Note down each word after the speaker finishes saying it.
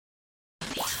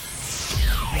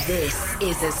This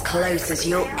is as close as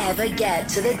you'll ever get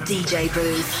to the DJ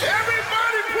booth.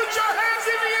 Everybody put your hands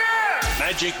in the air!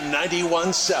 Magic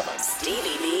 91.7.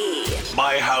 Stevie B.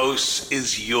 My house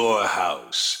is your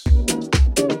house.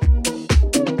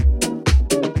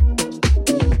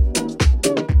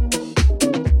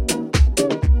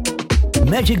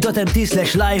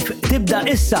 Magic.mt/live tibda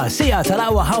issa sija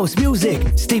tal-aqwa house music.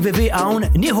 Stevie V hawn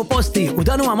nieħu posti u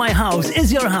dan huwa My House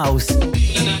is Your House.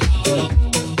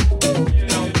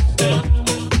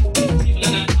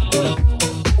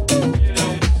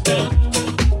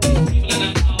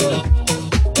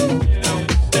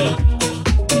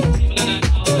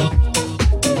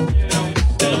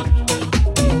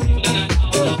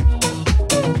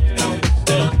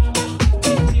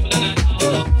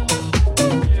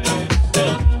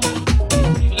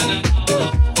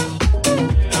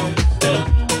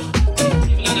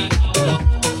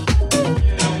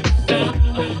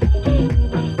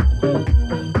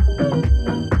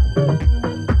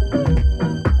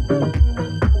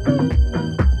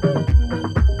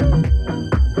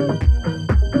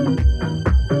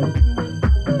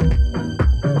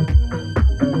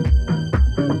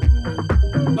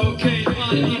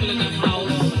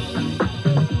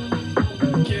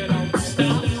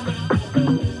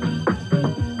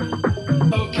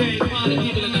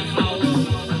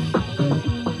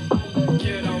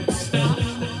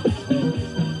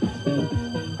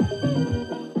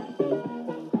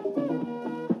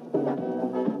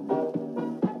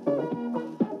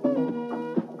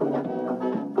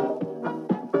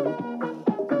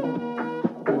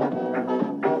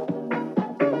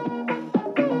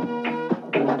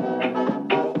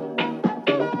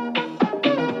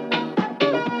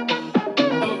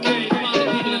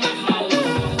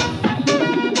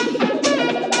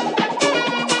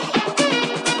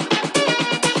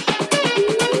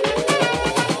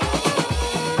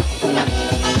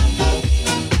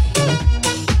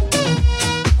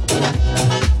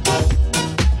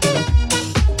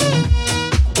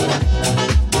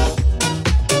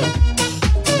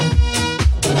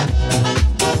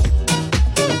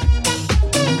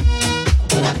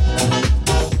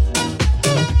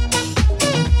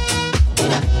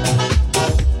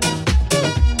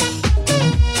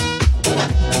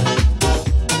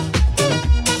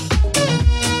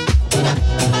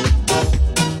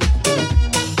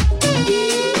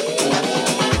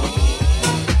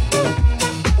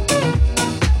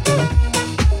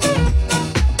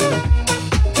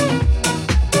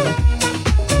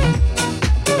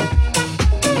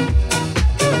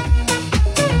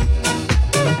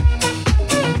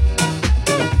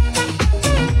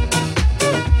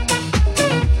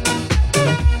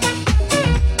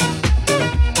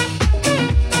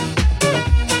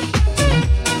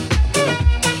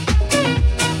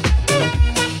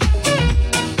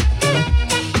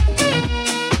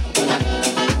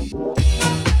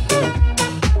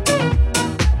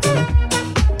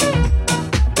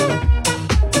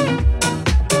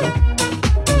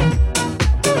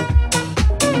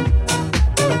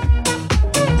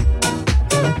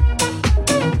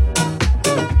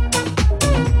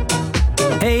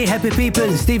 Happy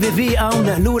people, Stevie V hawn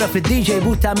lura fid-DJ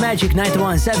boot ta' Magic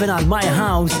 91.7 għal My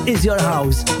House is Your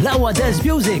House. L-aqwa dance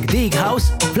music dik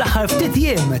house fl-aħħar ftit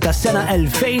jiem tas-sena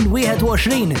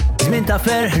 2021. Żmien ta'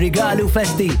 fer, rigali u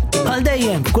festi. Bħal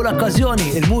dejjem f'kull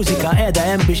okkażjoni il-mużika qiegħda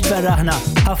hemm biex tferraħna.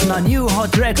 Ħafna new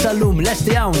hot tracks tal-lum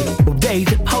lesti hawn u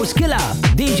bdejt House Killa,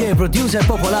 DJ producer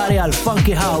popolari għal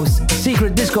Funky House.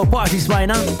 Secret Disco Party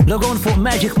smajna, logon fuq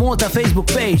Magic Malta Facebook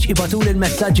page ibatul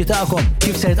il-messaġġi tagħkom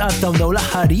kif se jitqattaw dawn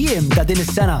l-aħħar jiem ta' din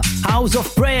is-sena. House of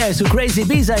Prayers u Crazy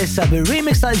Biza issa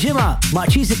bir-remix tal-ġimgħa ma'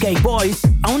 Cheesy Cake Boys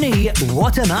hawnhi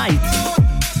What a Night.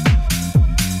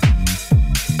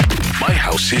 My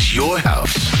house is your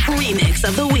house. Remix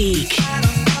of the week.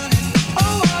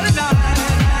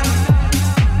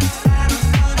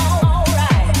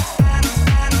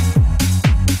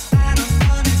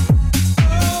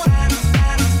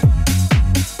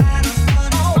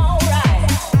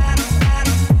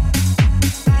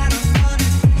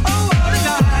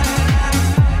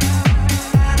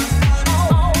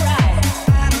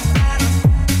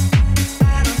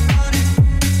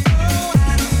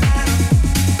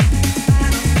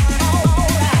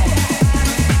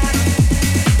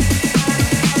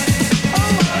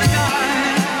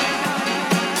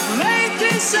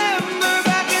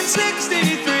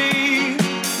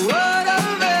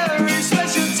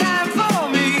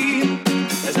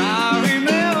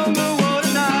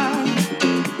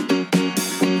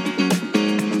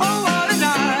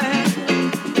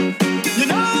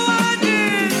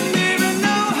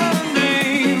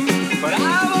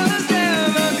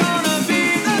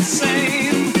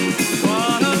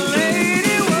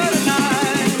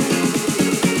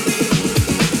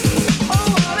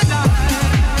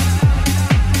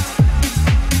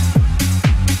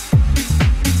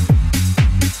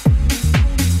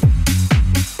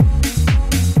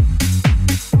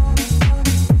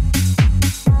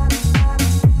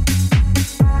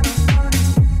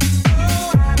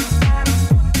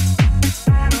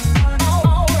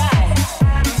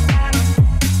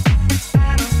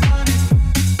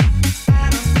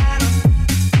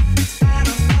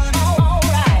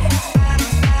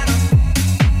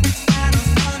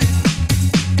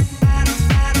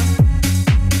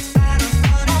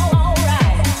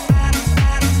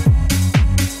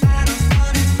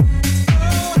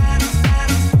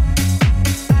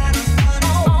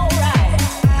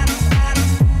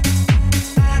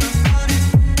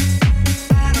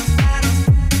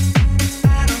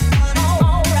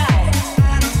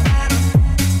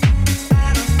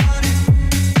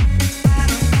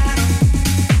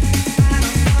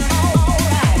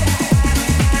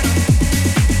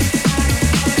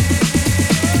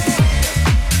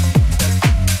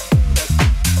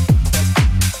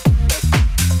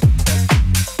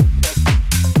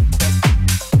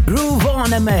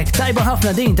 Don Emmek, tajba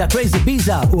ħafna din ta' Crazy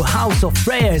Biza u House of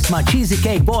Prayers ma' Cheesy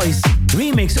Cake Boys.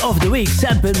 Remix of the Week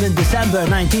sample minn December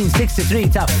 1963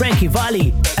 ta' Frankie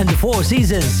Valli and the Four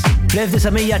Seasons.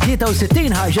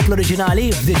 Fl-1963 ħarġet l-oriġinali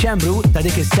f'Diċembru ta'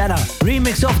 dik is-sena.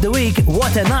 Remix of the Week,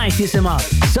 What a Night jisima.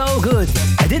 So good.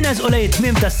 Għedin nesqu lejt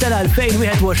tmim ta' s-sena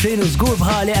 2021 u żgur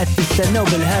bħali qed tistennew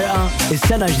bil-ħerqa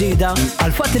is-sena ġdida.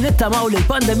 Għal-fatt nittamaw li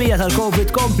l-pandemija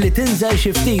tal-Covid kompli tinżel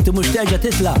xi ftit u mhux terġa'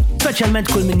 titla'.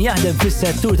 Speċjalment kull min jaħdem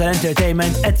fis-settur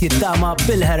tal-entertainment qed jittama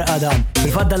bil-ħerqa dan.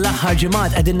 Fil-fatt l-aħħar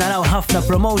ġimgħat qegħdin naraw ħafna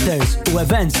promoters u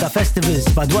events ta' festivals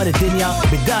madwar id-dinja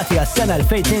bid-dati għas-sena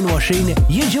 2022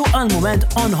 jiġu għal-moment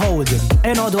on hold.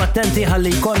 Enodu attenti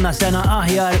ħalli jkollna sena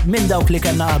aħjar minn dawk li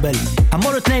kellna qabel.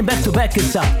 Ħammorru tnejn back to back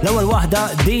issa. L-ewwel waħda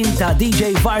din ta'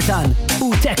 DJ Vartan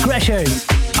u Tech Crashers.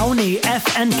 Hawnhi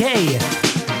FNK.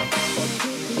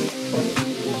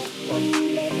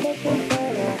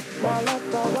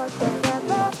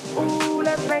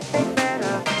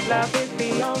 Love is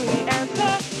the only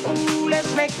answer. Ooh,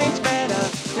 let's make things better.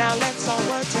 Now let's all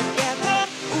work together.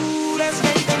 Ooh, let's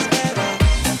make things better.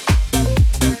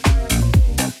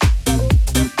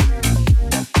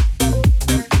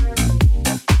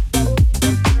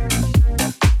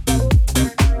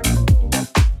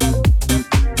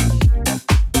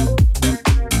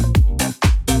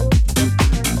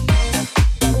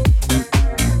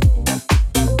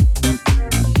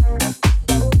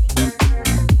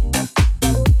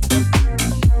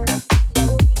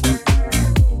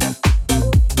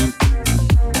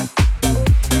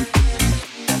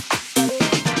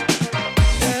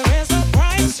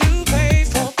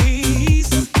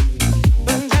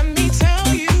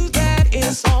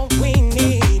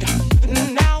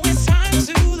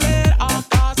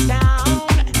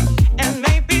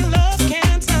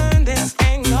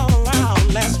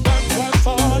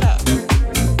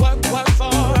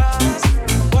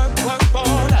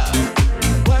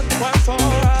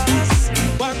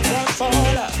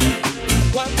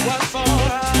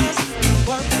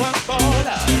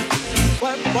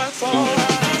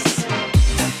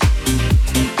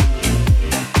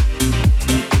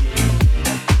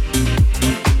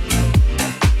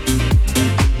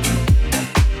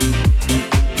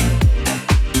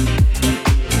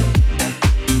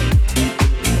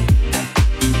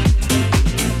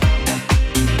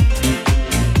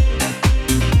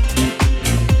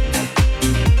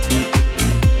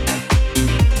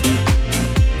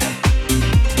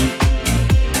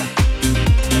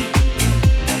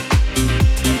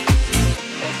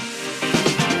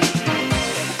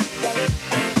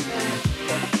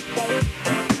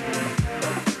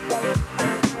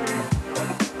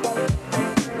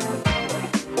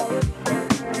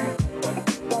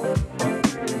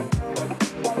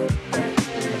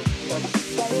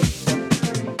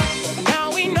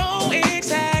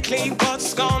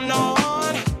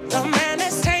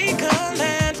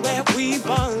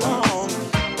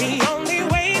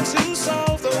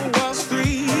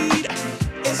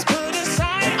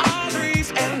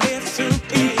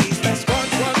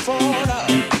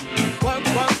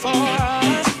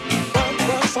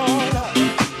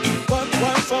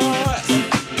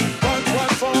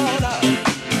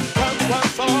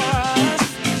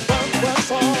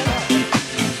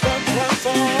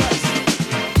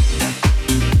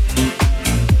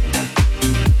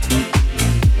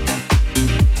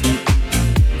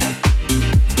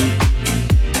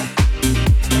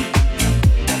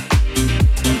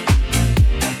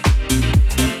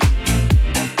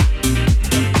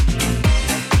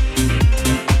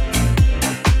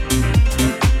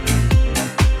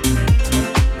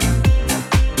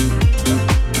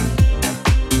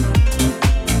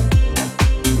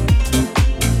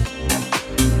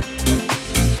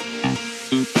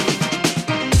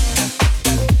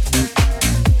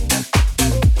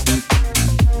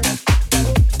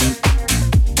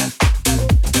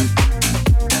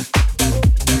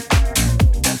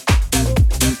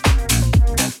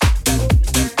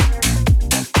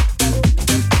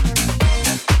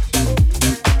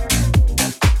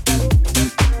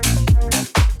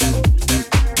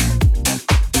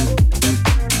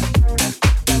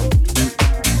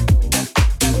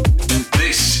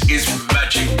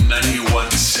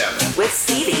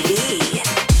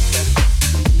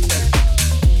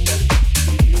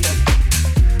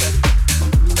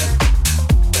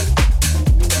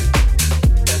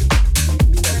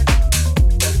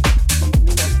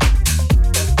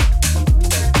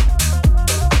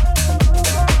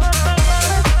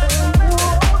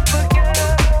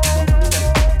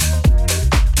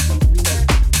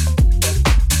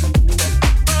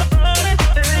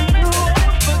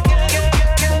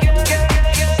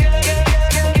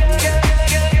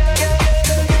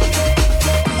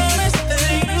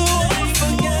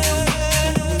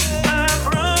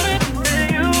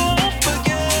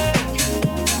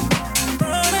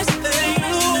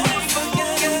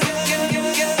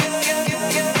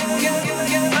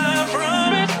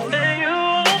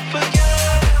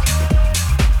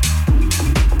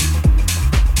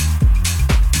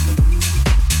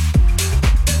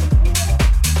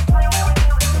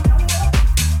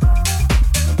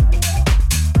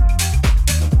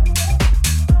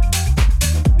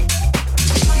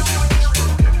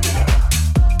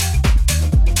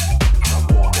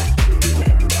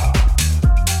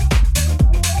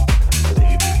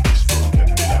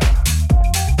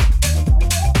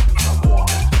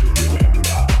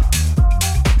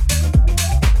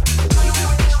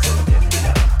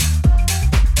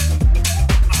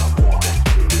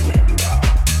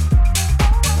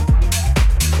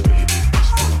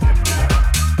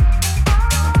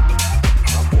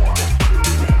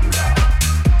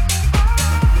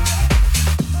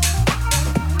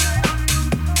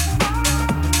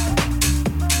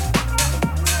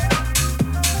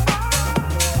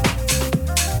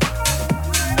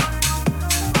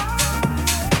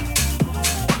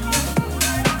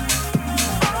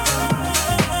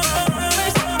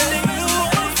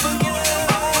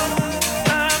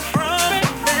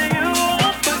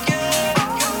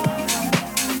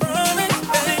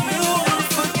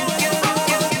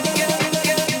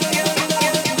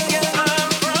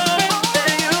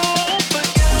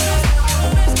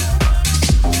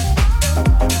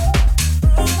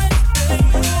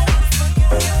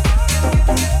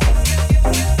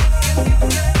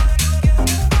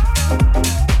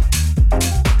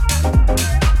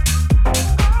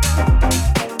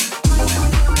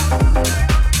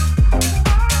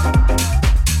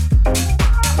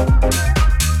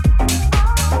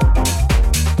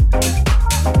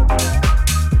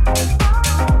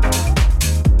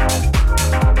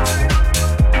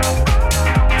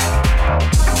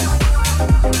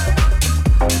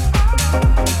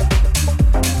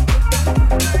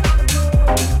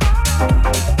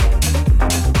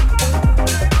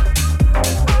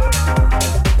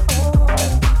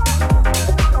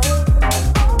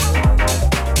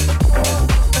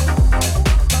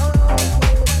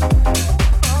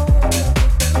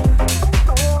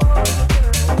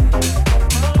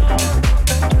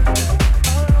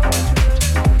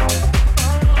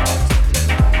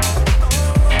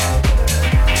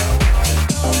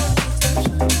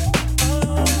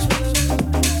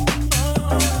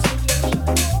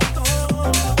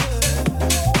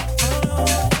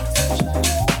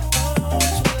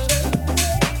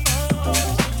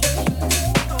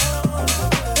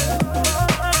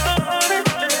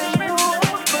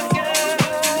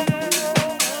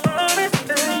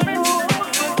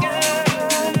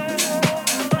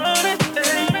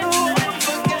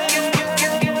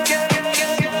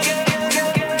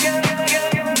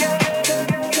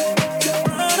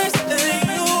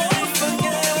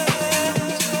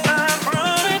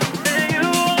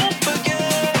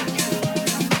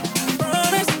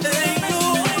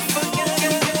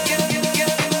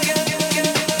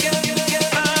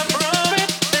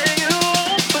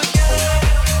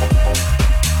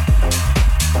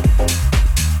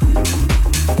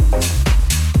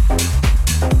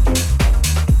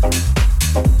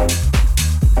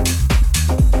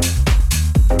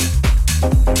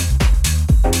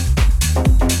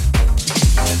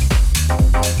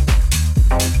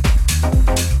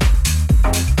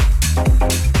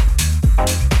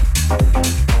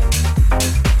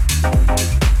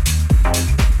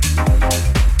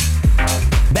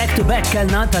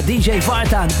 kelna ta' DJ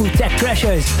Vartan u Tech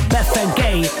Crashers, Beth and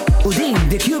K u din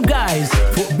The Cube Guys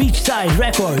fuq Beachside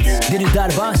Records. Din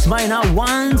id-darba smajna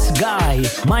Once Guy.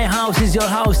 My House is Your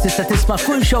House tista' tisma'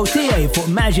 kull show tiegħi fuq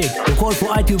Magic u kol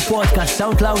fuq iTunes Podcast,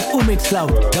 SoundCloud u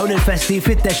Mixcloud. Dawn il-festi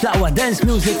fittex laqwa dance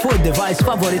music fuq id-device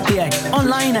favorit tiegħek.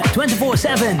 Online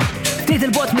 24/7. Ftit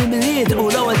il-bot mill-miliet u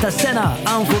l-ewwel tas-sena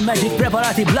hawn fuq Magic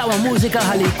preparati blawa mużika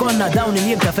ħalli jkollna dawn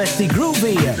il-jiem ta' festi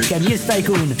groovy kemm jista'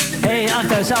 jkun. Hey,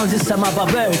 aktar sounds issa ma'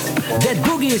 Babert. Dead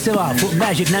Boogie jisimha fuq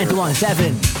Magic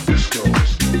 91.7.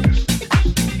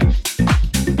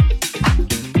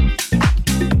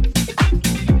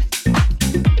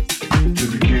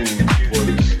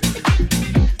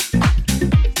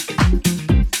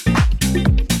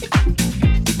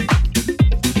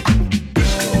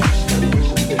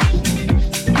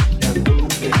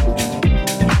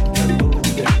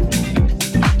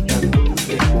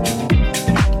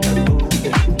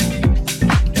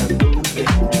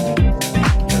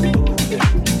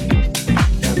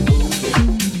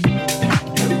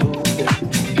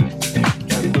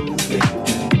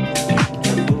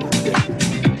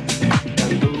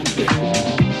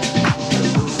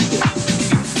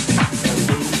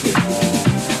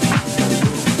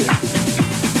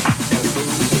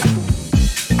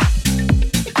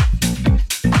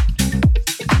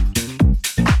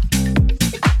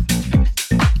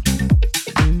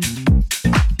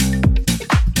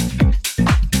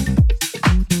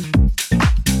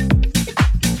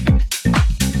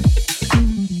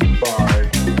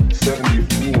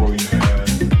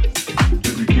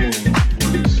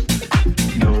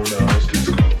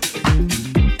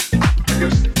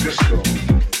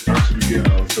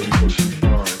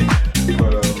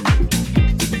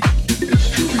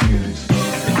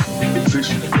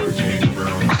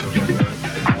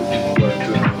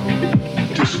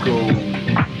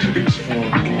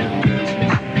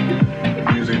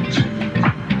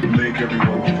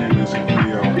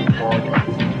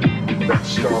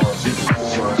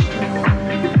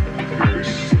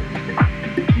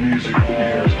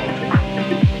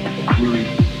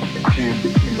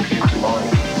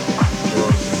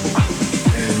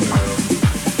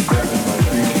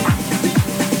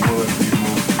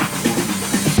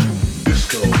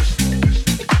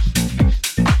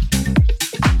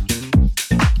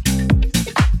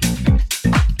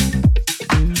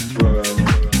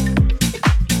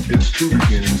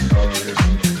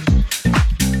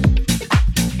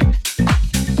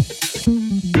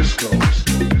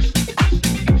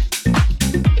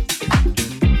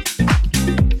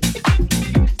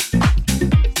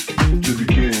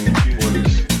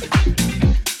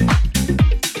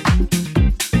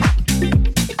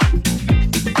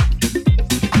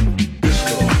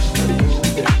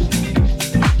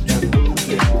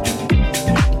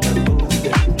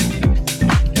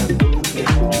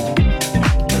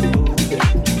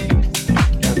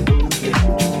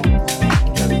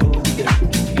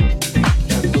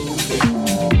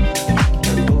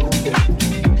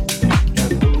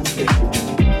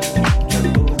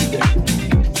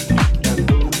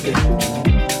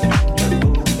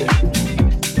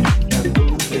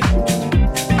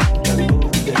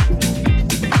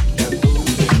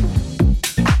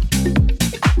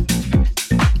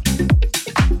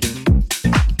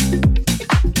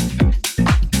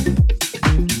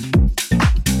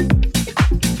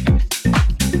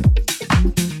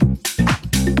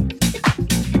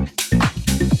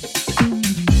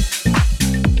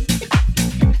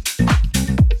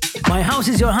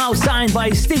 Your House signed by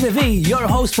Stevie V, your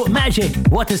host for Magic.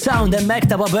 What a sound and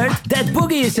Mektaba Bird. Dead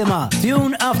Boogie jisima.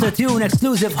 Tune after tune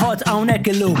exclusive hot hawnhekk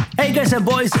illum. Hey girls and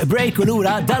boys, break u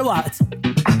lura dal-waqt.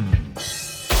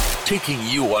 Taking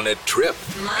you on a trip.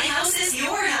 My house is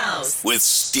your house. With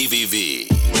Stevie V.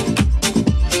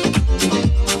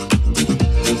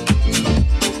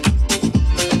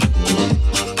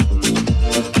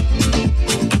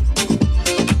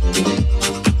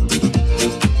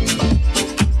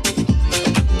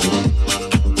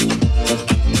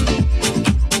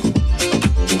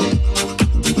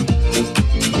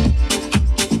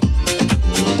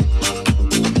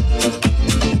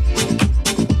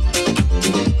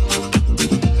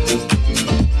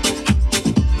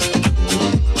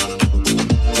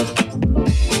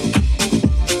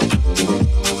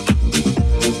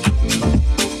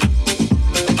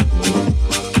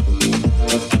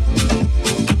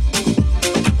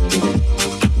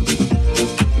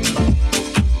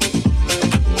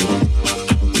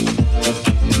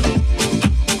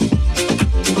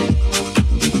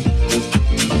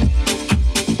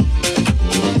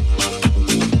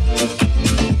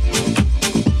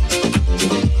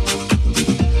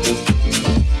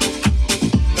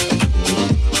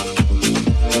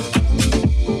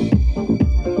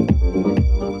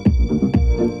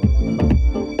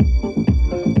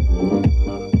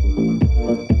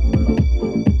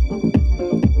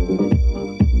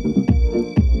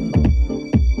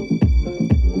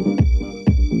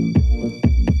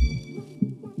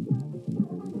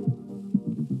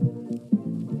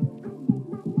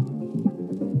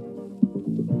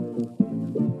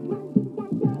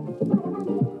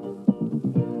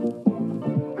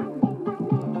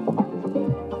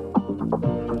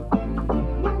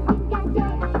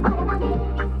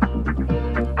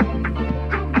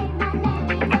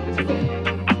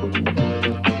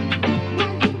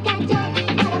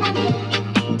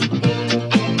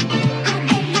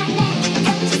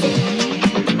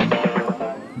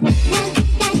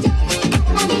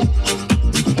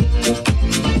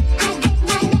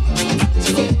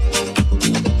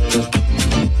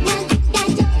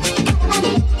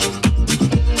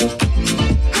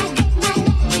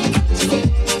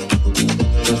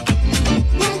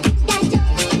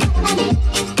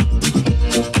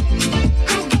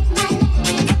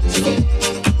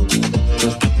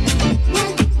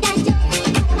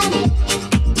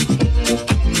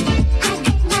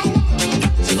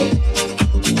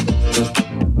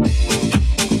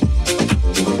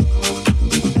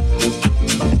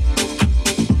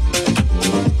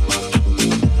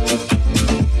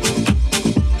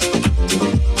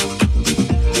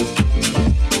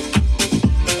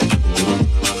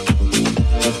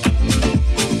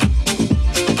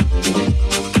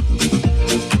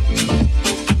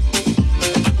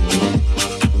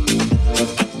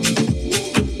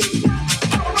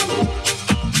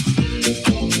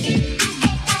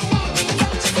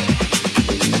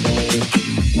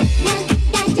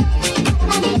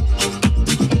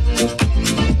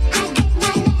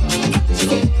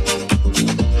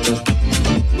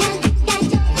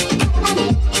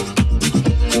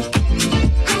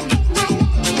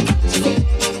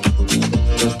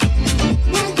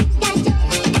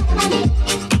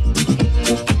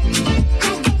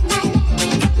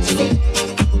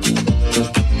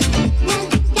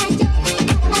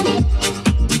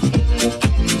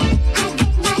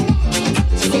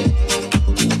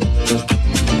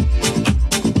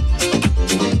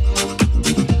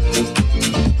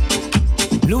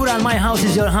 House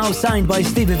is Your House signed by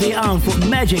Stevie V hawn fuq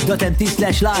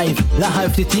magic.mt/live.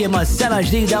 L-aħħar ftit jiem għas-sena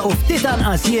ġdida u ftit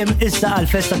anqas jiem issa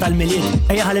għal-festa tal-miliet.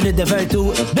 Ejja ħalli niddevertu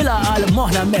bil-għal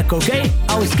moħna mekk, okej?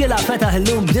 Għaw skilla fetaħ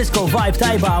illum disco vibe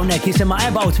tajba hawnhekk jisimha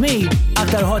About Me,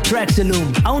 aktar hot tracks illum.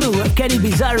 Hawn Kenny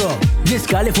Bizzarro,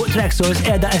 diska li fuq Traxsource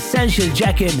qiegħda Essential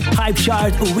Jackin, Hype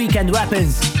Chart u Weekend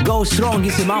Weapons. Go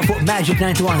Strong jisimha fuq Magic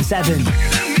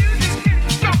 91.7.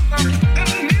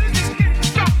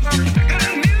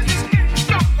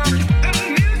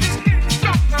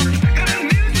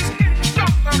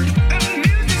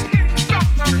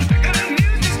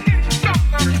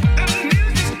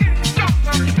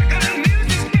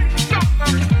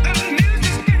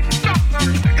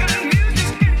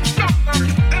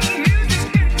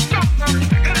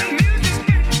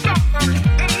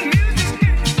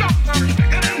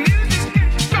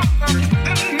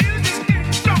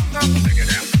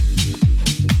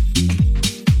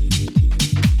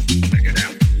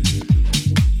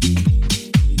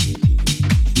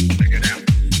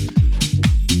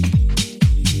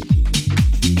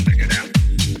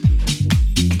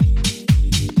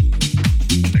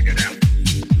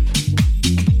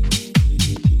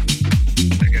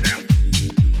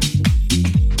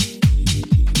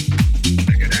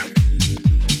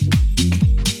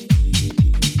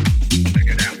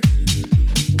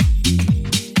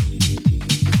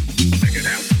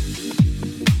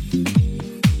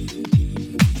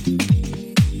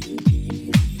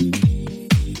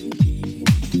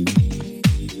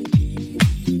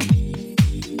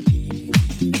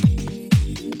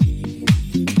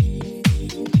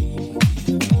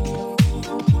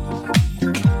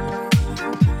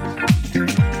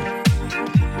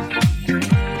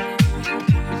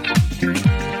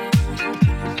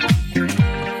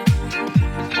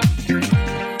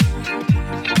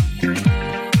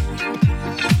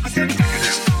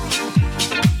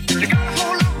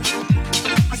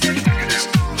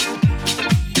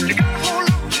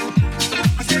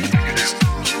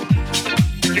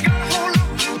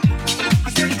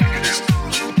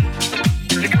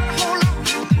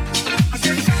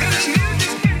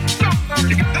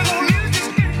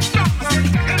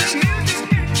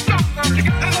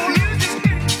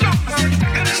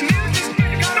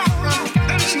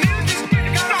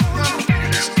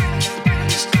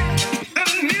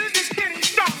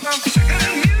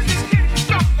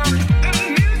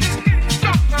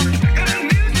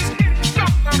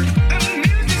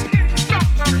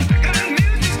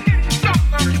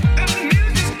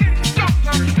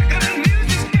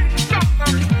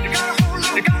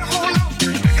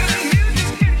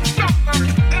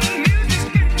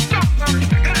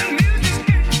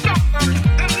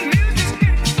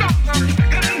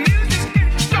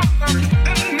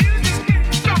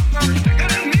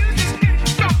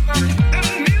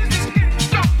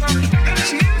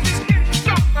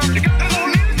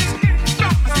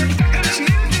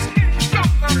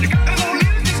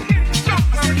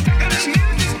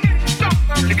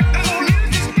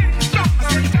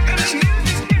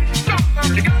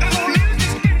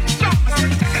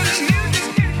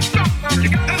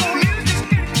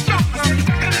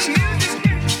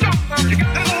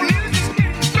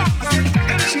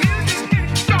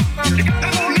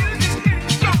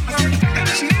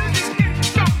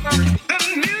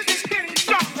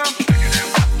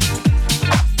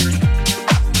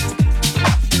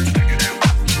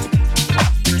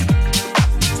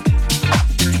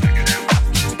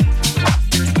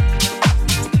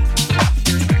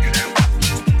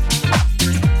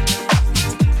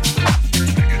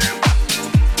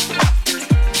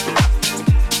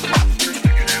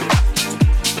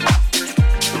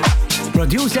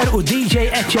 Producer u DJ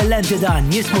eccellenti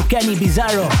dan, jismu Kenny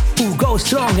Bizzarro u Go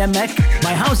Strong emmek.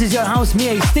 My House is Your House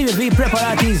miej Stevie V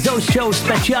preparati żewġ show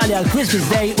speċjali għal Christmas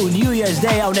Day u New Year's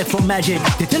Day hawnhekk fuq Magic.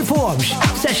 Titilfuhomx.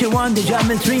 Session 1 diġà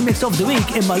għamilt Remix of the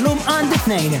Week imma llum għandi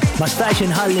tnejn. Ma stajx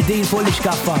inħalli din fuq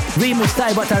l-iskaffa. Remix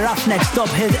tajba ta' Roughneck Stop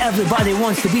Hit Everybody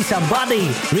Wants to Be Somebody.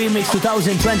 Remix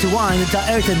 2021 ta'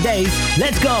 Earth and Days.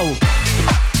 Let's go!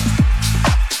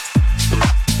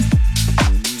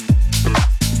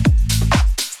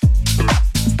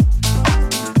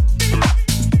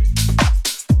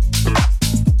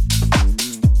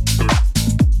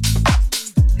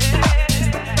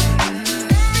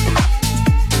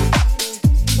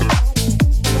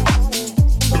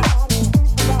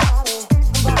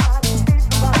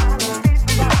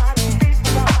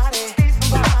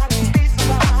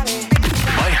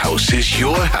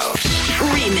 Your house.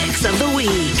 Remix of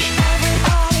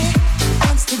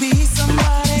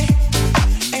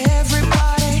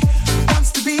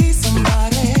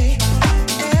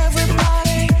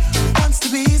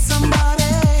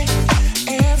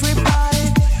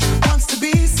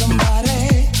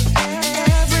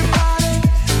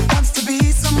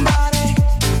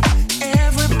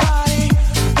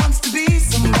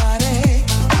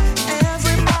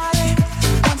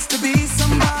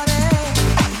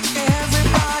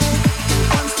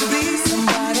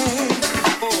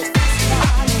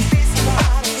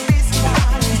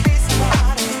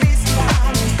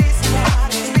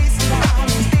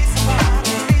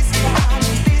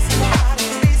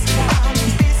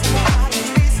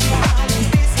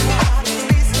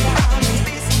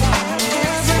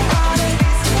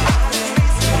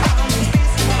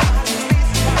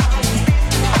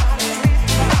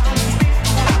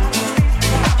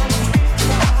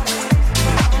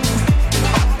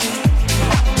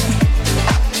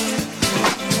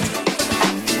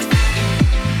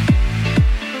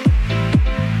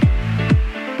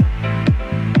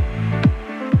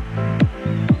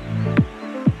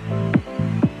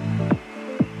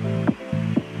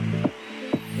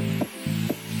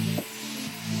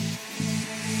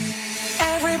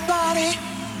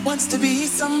wants to be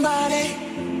somebody.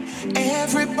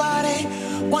 Everybody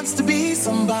wants to be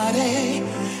somebody.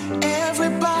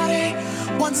 Everybody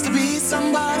wants to be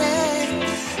somebody.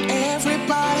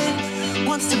 Everybody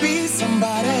wants to be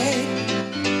somebody.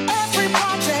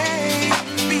 Everybody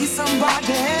be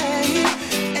somebody.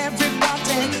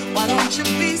 Everybody, why don't you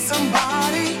be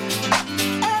somebody?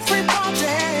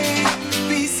 Everybody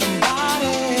be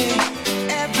somebody.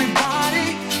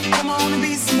 Everybody, come on and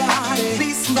be somebody.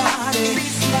 Be somebody. Be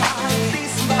somebody. Be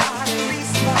somebody. Be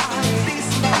somebody. Be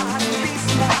somebody. Be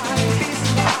somebody. Be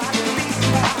somebody. Be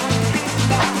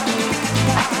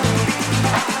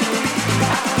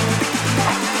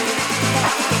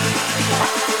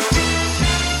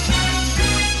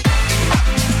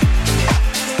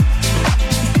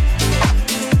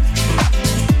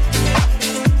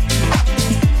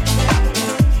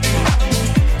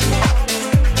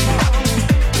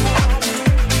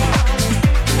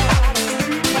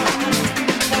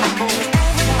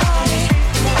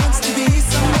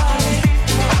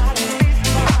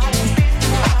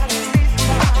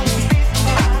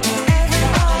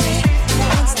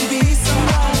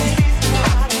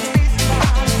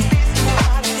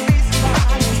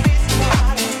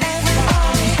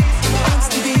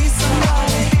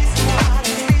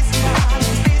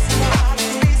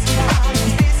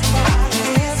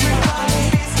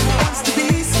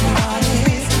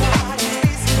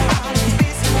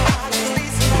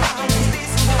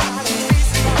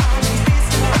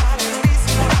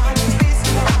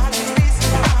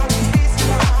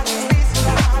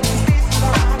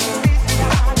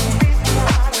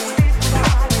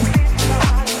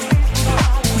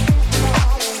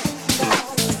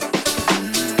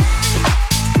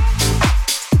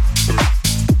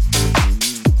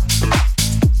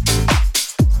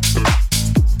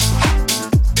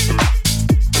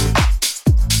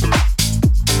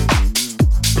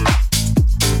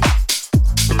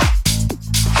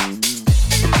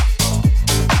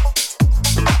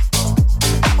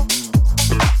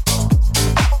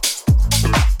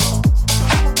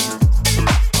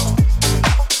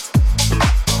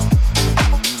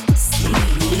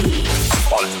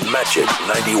Magic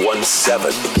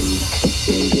 91.7.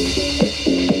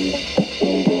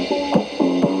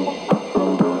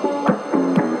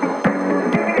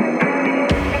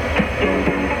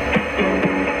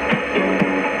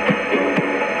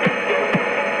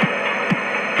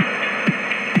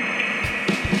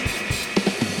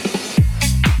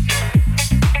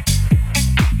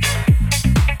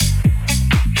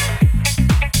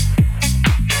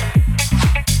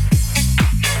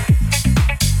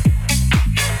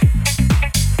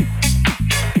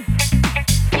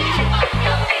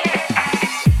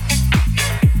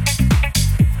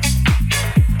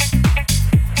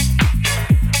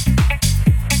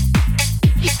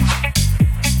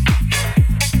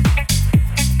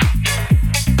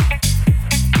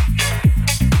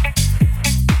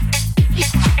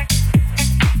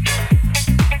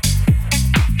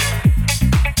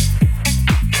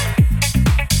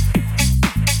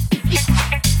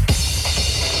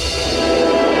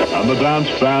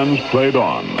 Dance bands played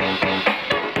on.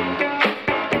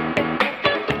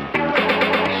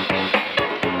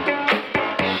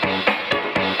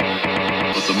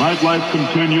 But the nightlife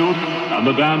continued and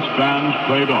the dance bands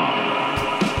played on.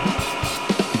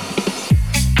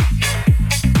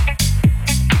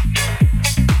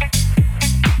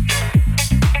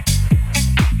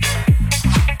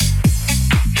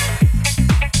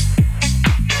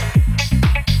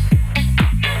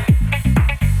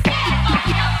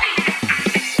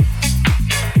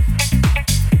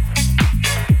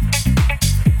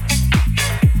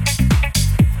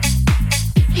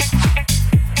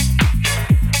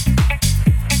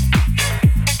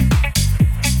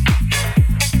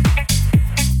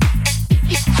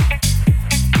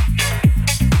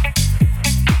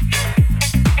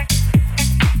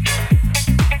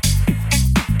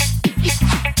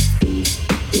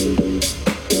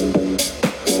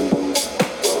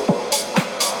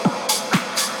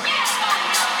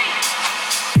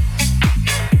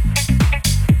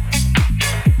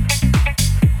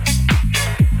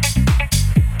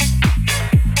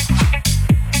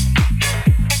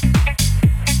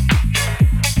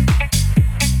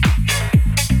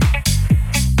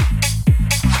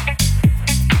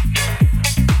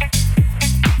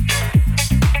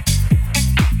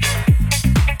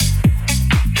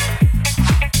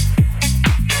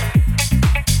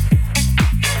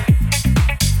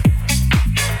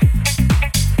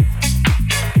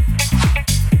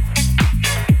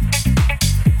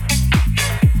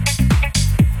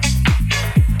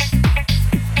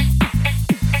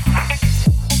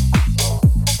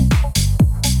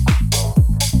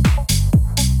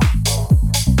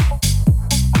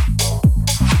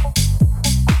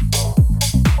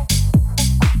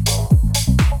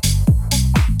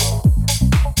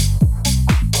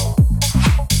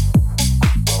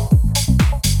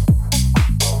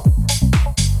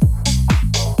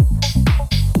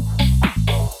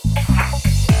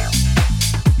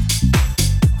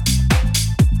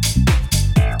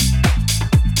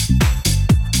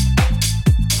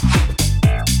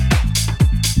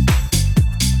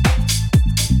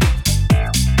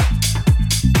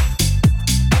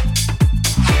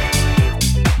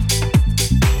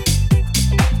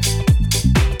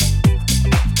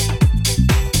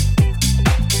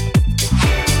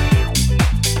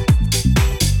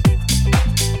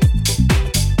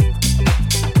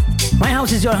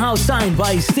 House is Your House signed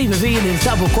by Stevie V li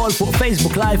nsabu kol fuq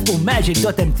Facebook Live u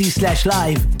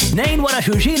magic.mt/live. Nejn wara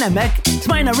xulxin hemmhekk,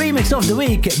 smajna Remix of the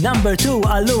Week number 2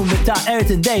 għallum ta'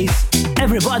 Earthen Days,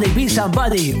 Everybody Be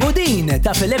Somebody u din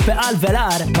ta' Filippe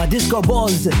Alvelar ma' Disco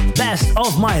Balls Best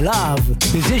of My Love.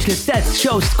 Biżix l-istess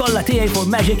shows kollha tiegħi fuq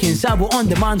Magic jinsabu on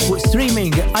demand fuq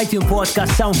streaming, iTunes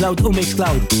Podcast, SoundCloud u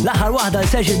Mixcloud. L-aħħar waħda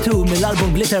Session 2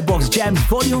 mill-album Glitterbox Jams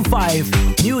Volume 5,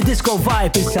 New Disco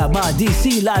Vibe issa ma'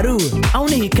 DC LaRue.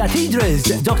 Hawnhekk Cathedrals,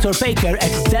 Dr. Baker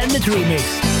Extended Remix.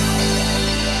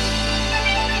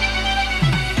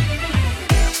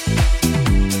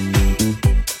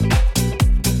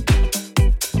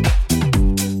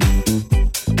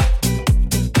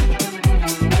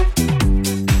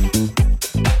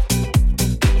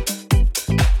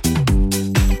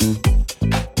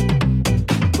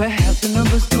 Where have the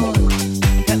numbers gone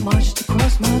that marched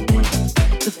across my bed?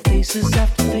 The faces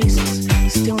after faces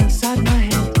still inside my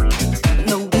head.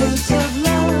 No words of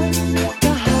love,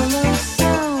 the hollow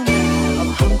sound of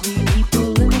hungry people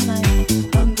in the night.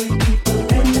 Hungry people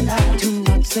in the night. Do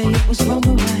not say it was wrong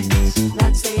or right.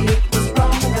 Not say it was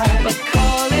wrong or right. But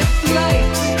call it flight.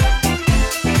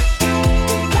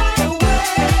 Fly away.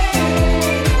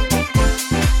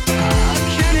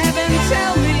 Can heaven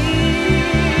tell me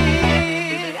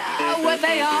where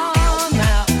they are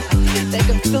now? They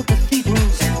can fill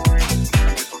cathedrals.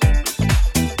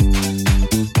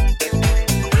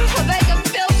 They can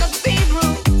fill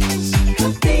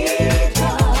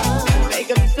cathedrals. They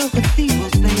can fill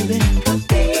cathedrals, baby.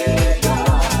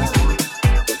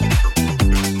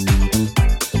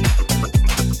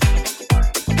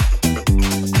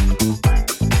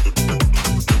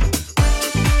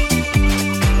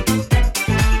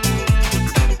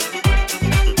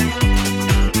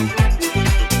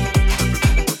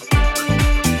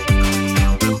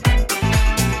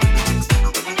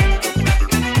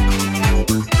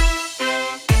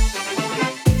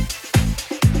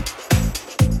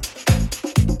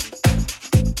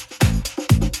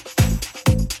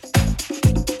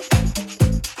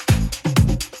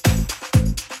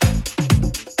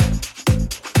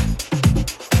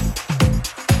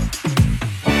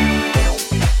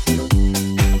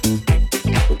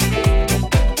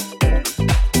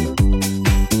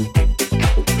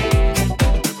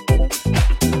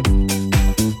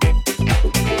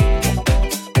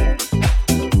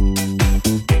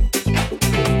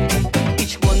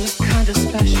 Each one was kinda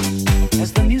special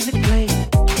as the music played.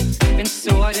 And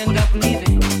so I'd end up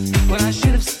leaving when I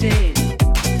should have stayed.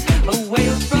 Away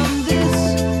from this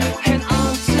and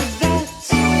on to that.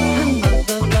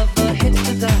 Another lover hits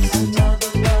the dust.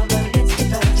 Another lover hits the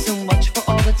dust. So much for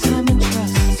all the time and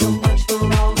trust. So much for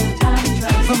all the time and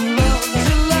trust. From love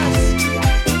to lust.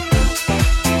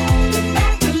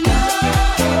 Back to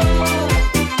love.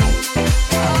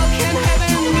 Oh, can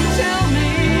heaven tell me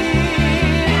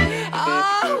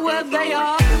where they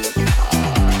are?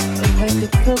 They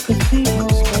could fill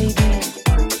cathedrals, baby.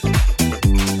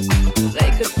 They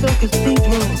could fill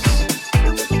cathedrals.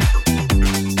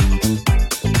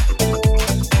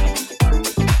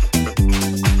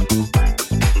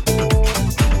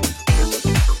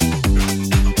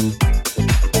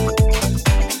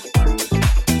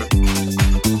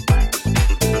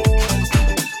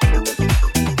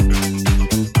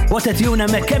 What a tune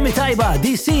hemmhekk kemmi tajba,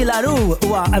 DC LaRue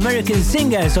huwa American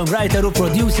singer, songwriter u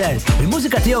producer.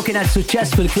 Il-mużika tiegħu kienet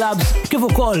suċċess fil-clubs kif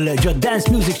ukoll ġo dance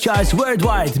music charts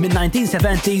worldwide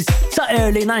mid-1970s sa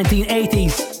early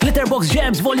 1980s. Glitterbox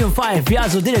Jams Volume 5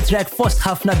 jażlu din it-track fost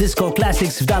ħafna disco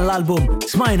classics f'dan l-album.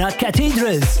 Smajna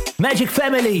Cathedrals, Magic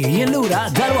Family, jillura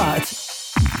dalwaqt.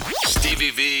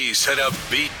 Stevie V set a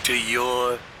beat to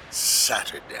your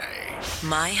Saturday.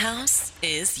 My house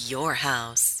is your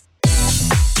house.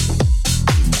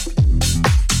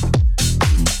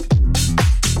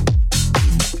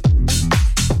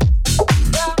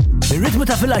 Ir-ritmu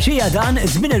ta' filgħaxija dan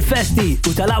żmien il-festi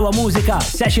u tal-aqwa mużika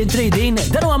Session 3 din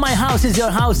dan huwa My House is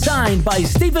Your House signed by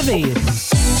Stevie V.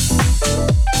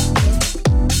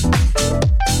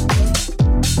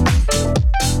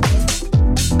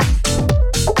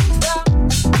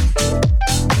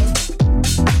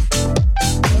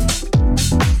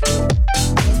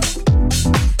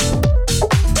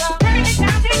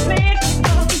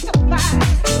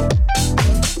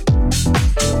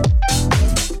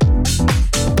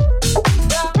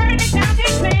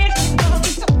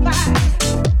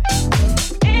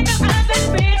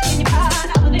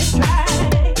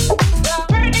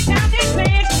 Burn it down.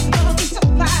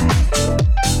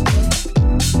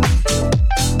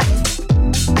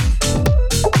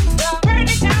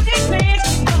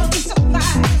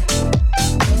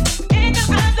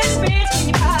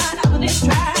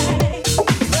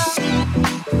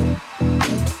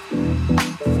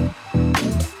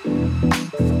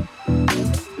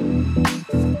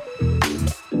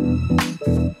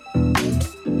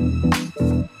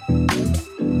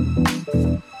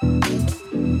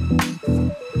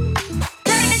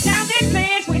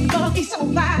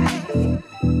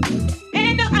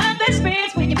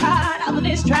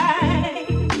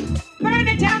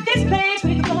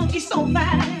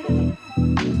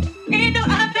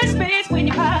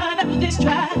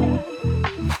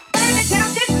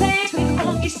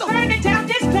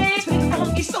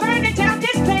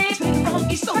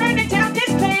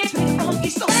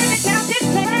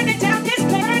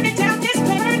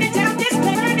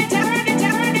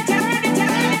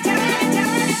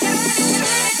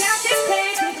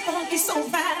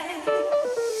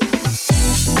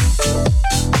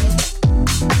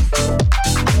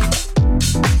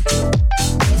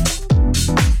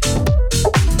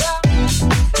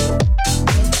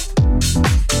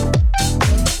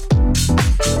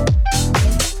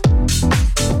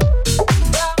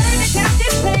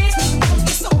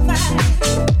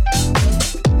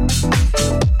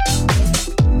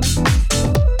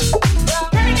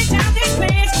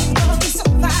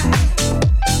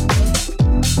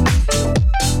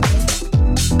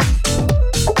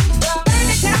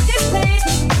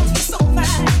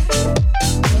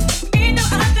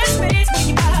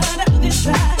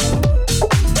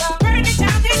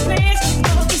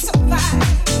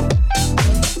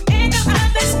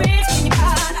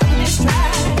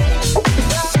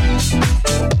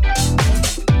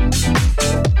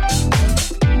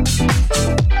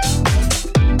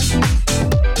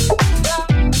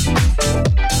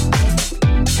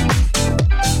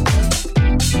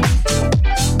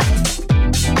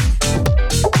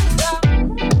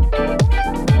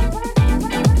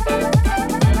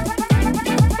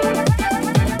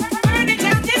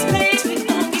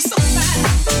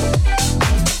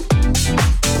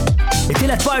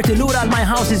 parti l-ura l-My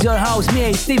House is Your House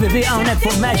miej Stevie V għawnek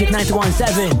fuq Magic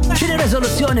 91.7. Xini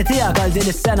rezoluzzjoni tijak għal din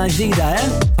is-sena ġdida,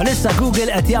 Għalissa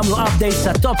Google qed jagħmlu updates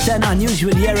sa' top 10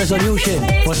 unusual year resolution.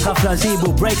 Fost ħafna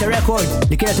nsibu break a record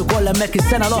li kienet ukoll hemmhekk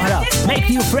is-sena l-oħra. Make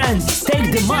new friends,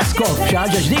 take the mask off, xi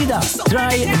ħaġa ġdida.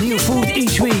 Try new food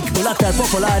each week u l-aktar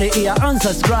popolari hija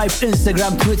unsubscribe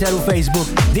Instagram, Twitter u Facebook.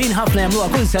 Din ħafna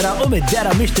jagħmluha kull sena u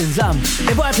mid-dera mhix tinżamm.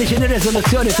 Ibgħat li x'inhi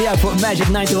riżoluzzjoni tiegħek fuq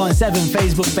Magic 91.7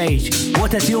 Facebook page.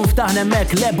 What a tune ftaħna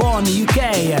hemmhekk Lebon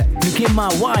UK flimkien ma'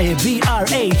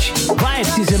 YVRH.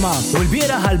 Vibes jisimha u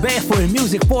l-bieraħ għall-bejħ fuq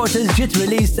il-music portals ġiet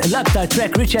released l-aktar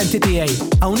track reċenti tiegħi.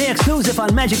 Hawnhekk exclusive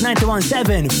għal Magic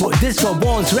 91.7 fuq Disco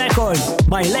Balls Records.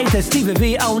 My latest Stevie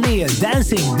V O'Neill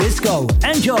Dancing Disco.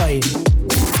 Enjoy!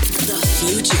 The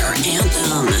Future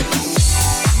Anthem.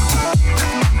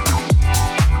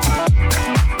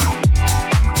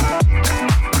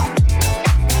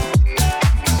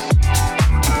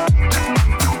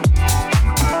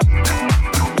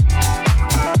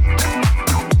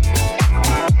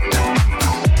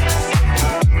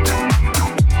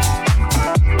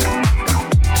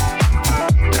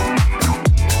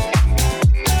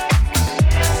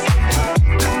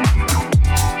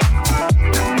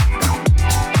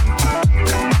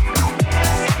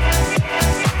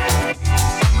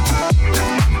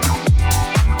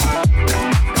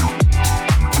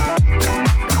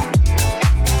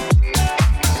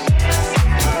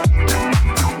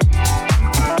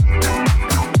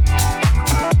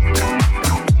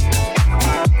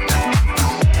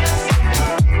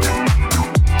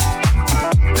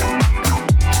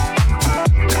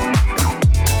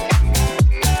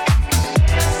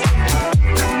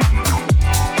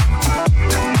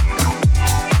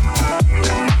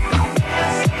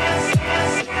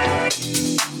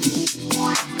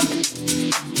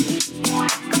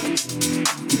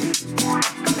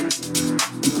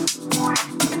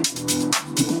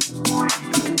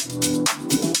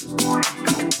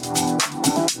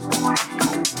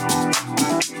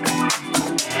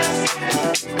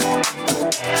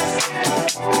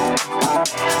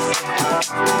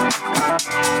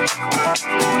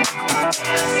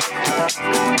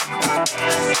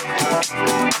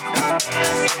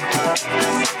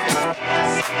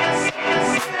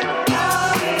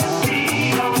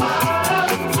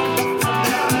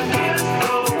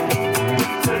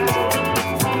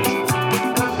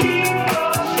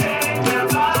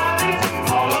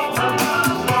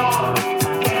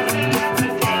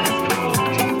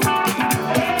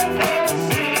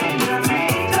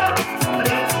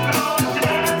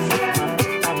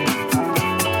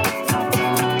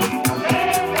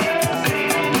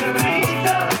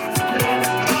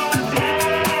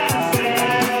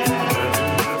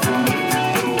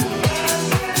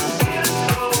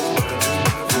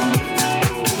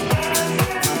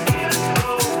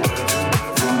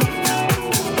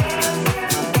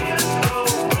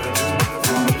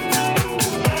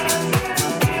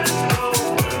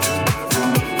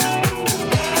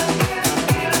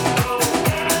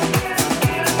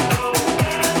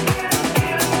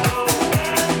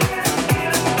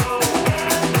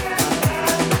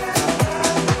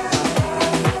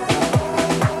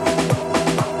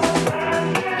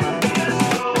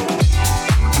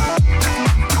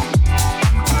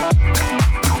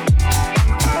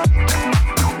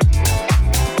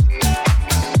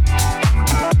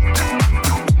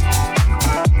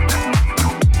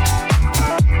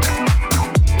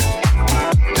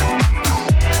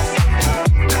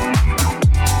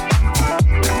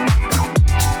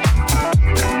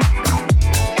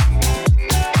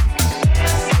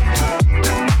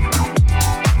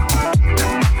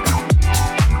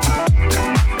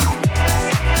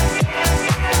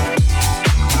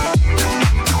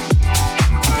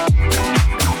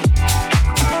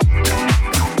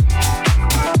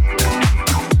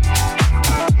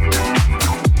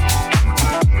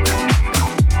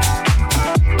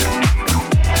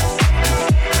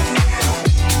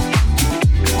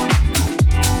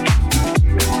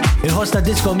 bosta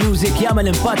disco music jagħmel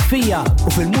impatt fija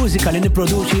u fil-mużika li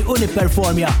nipproduċi u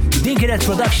nipperformja. Din kienet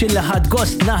production li ħadd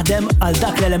gost naħdem għal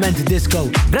dak l-element disco.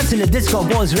 Grazzi li Disco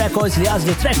Balls Records li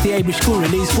għażlu track tiegħi biex tkun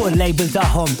release fuq il-label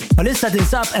tagħhom. Palissa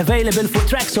tinsab available fuq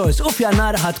Traxsource u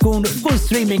f'Jannar ħatkun full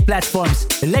streaming platforms.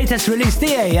 Il-latest release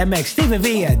tiegħi hemmhekk Stevie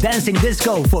V Dancing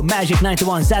Disco fuq Magic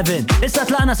 91.7. Issa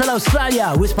tlaqna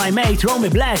sal-Awstralja with my mate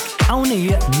Romy Black hawnhi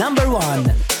number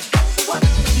 1.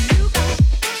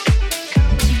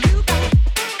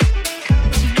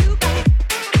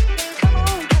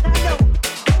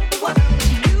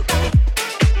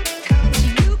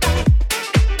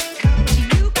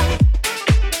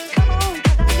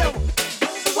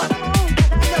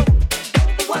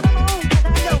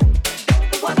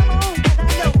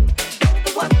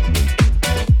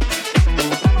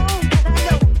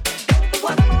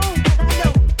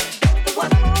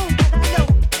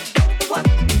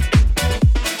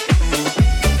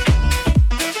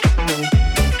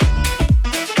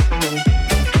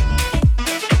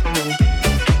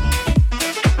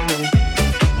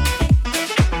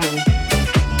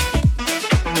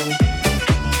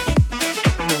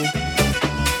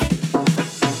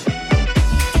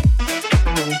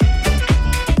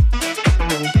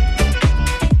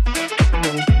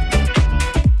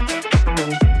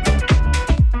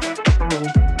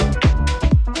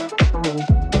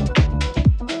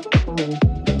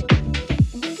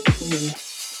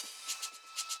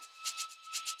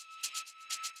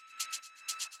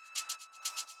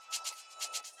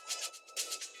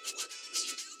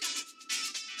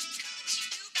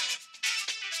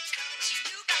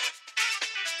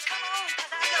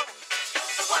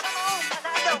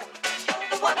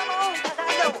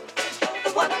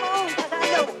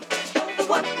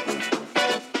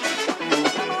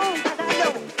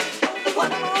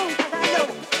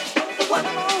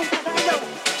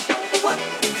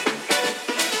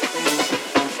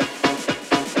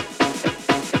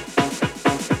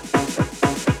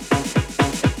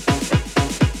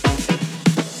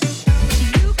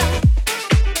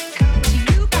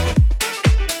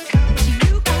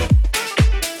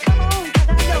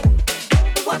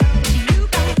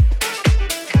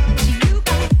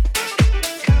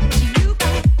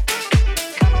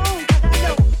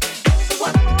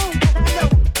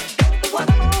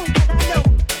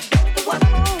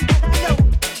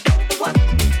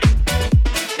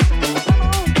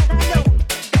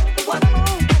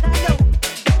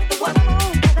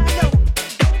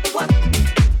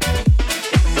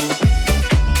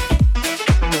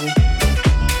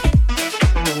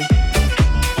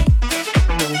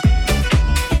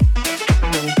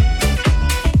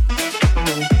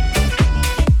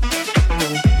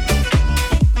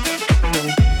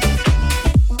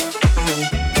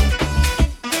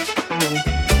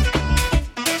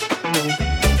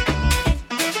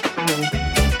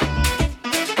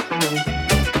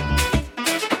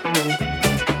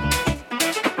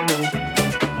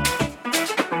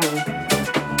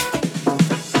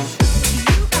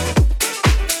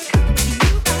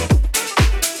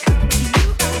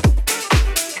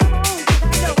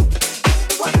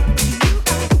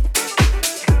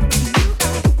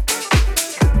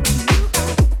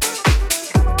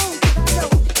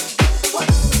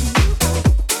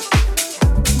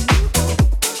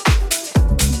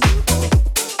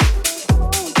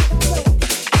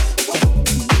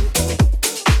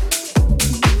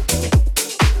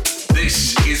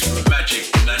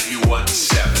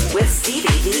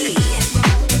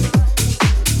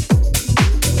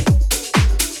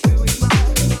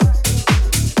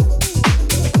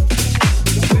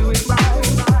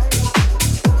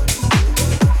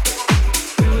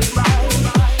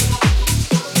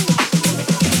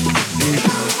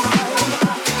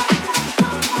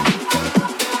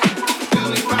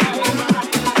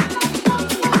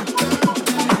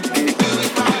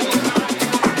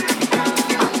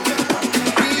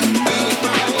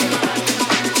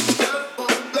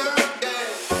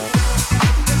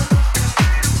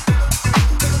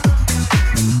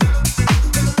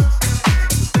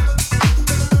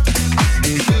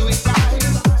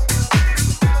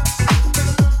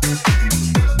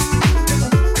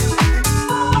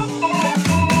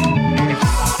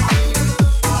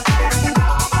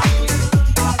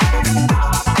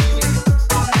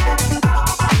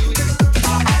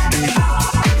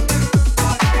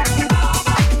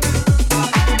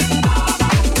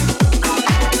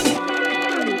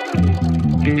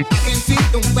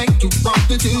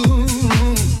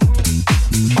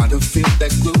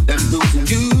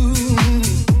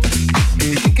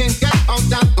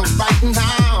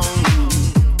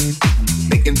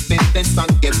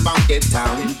 funky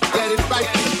town. Get it right.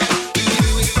 Do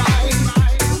it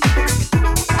right.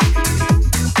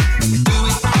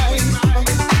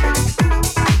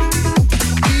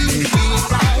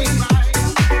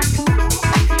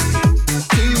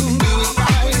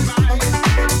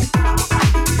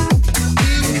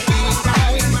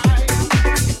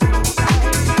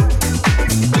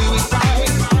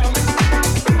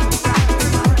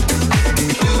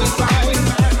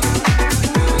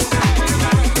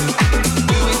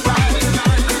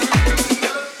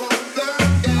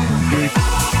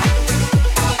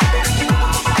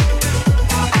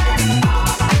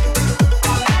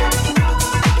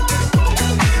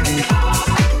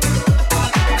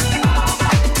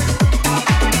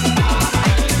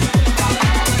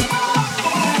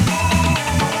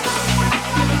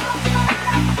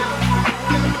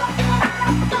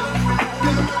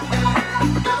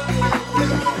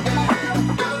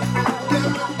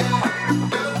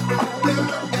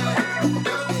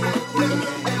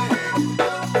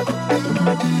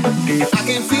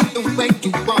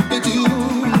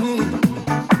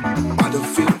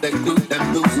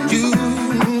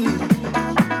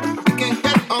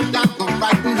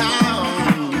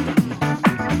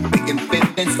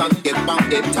 Instant, get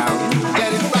back in town.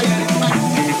 Get it right, get it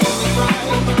right.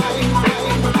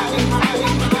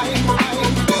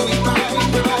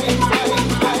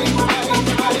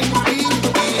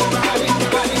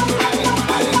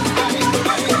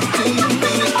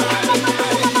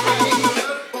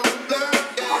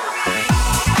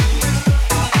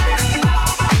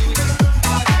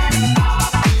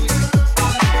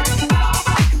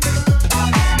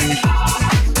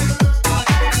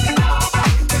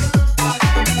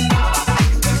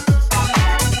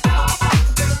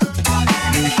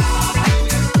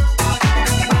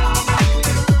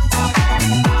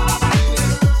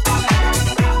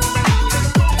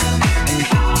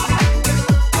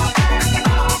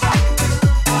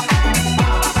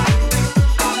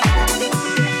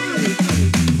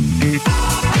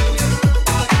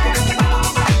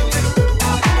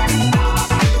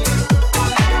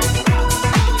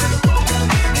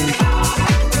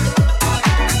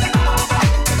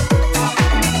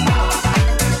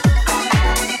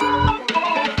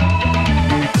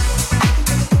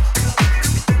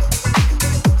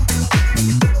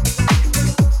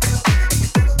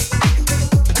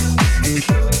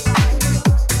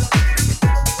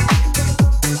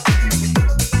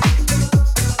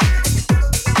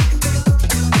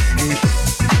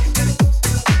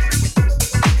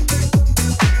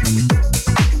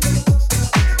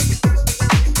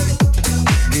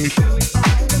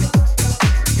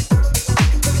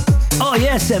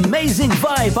 Amazing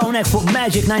vibe hawnhekk fuq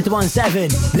Magic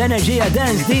 91.7. L-enerġija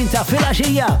dance din ta'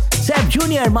 filgħaxija. Seb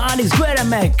Junior ma' Alex Guerra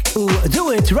Mek u Do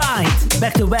It Right.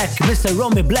 Back to back Mr.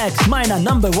 Romy Black smajna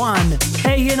number 1.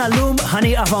 Ejjena l-lum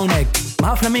ħaniqaf hawnhekk.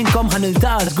 Ħafna minnkom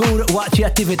ħaniltaqa żgur waqt xi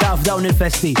attività f'dawn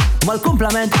il-festi.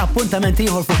 Mal-kumplament appuntament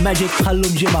ieħor fuq Magic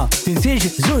ħallum ġimgħa.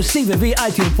 Tinsiex żur Stevie V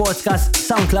iTunes Podcast,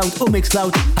 SoundCloud u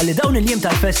Mixcloud ħalli dawn il-jiem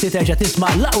tal-festi terġa'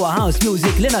 tisma' l-aqwa house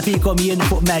music li nagħtikom jien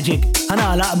fuq Magic.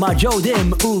 Ħanala ma' Joe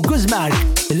Dim u Guzmark.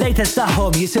 Il-latest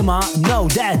tagħhom jisimha Know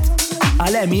That.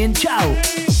 Għalem jien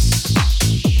ciao.